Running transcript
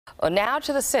Well, now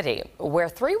to the city, where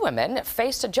three women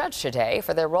faced a judge today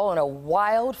for their role in a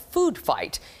wild food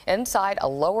fight inside a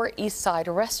Lower East Side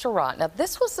restaurant. Now,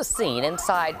 this was the scene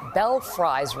inside Bel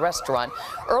Fries restaurant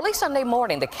early Sunday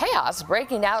morning. The chaos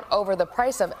breaking out over the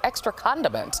price of extra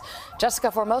condiments.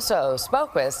 Jessica Formoso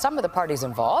spoke with some of the parties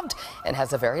involved and has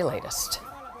the very latest.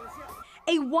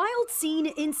 A wild scene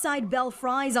inside Bel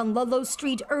Fries on Ludlow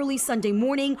Street early Sunday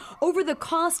morning over the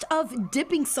cost of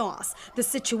dipping sauce. The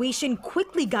situation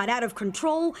quickly got out of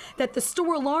control that the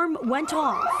store alarm went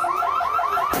off.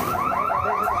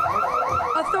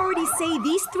 Authorities say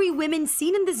these three women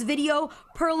seen in this video,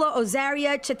 Perla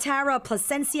Ozaria, Chatara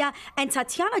Plasencia, and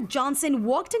Tatiana Johnson,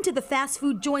 walked into the fast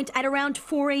food joint at around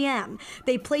 4 a.m.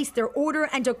 They placed their order,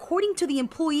 and according to the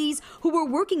employees who were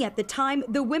working at the time,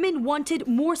 the women wanted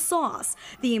more sauce.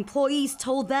 The employees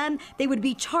told them they would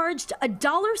be charged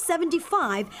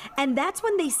 $1.75, and that's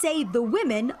when they say the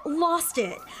women lost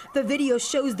it. The video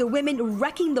shows the women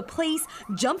wrecking the place,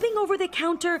 jumping over the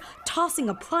counter, tossing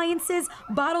appliances,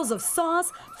 bottles of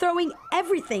sauce, throwing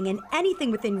everything and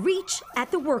anything within reach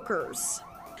at the workers.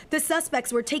 The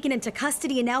suspects were taken into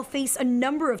custody and now face a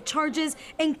number of charges,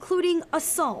 including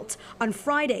assault. On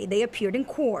Friday, they appeared in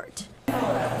court.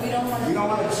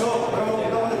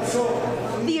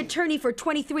 The attorney for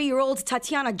 23-year-old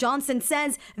Tatiana Johnson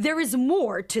says there is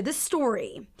more to the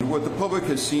story. What the public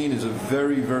has seen is a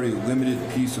very, very limited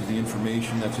piece of the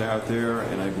information that's out there,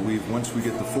 and I believe once we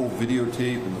get the full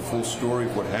videotape and the full story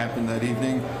of what happened that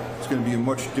evening, it's going to be a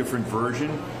much different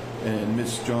version, and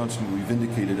Ms. Johnson will be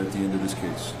vindicated at the end of this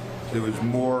case. There was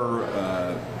more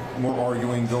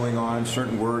arguing going on.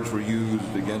 Certain words were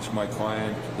used against my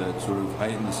client that sort of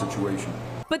heightened the situation.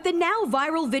 But the now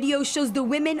viral video shows the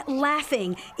women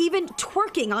laughing, even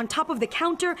twerking on top of the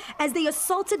counter as they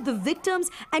assaulted the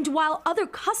victims, and while other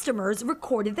customers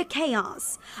recorded the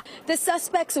chaos. The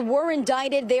suspects were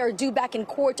indicted. They are due back in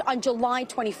court on July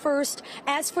 21st.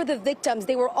 As for the victims,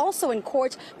 they were also in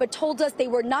court but told us they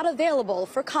were not available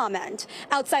for comment.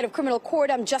 Outside of criminal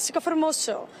court, I'm Jessica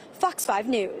Formoso, Fox 5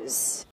 News.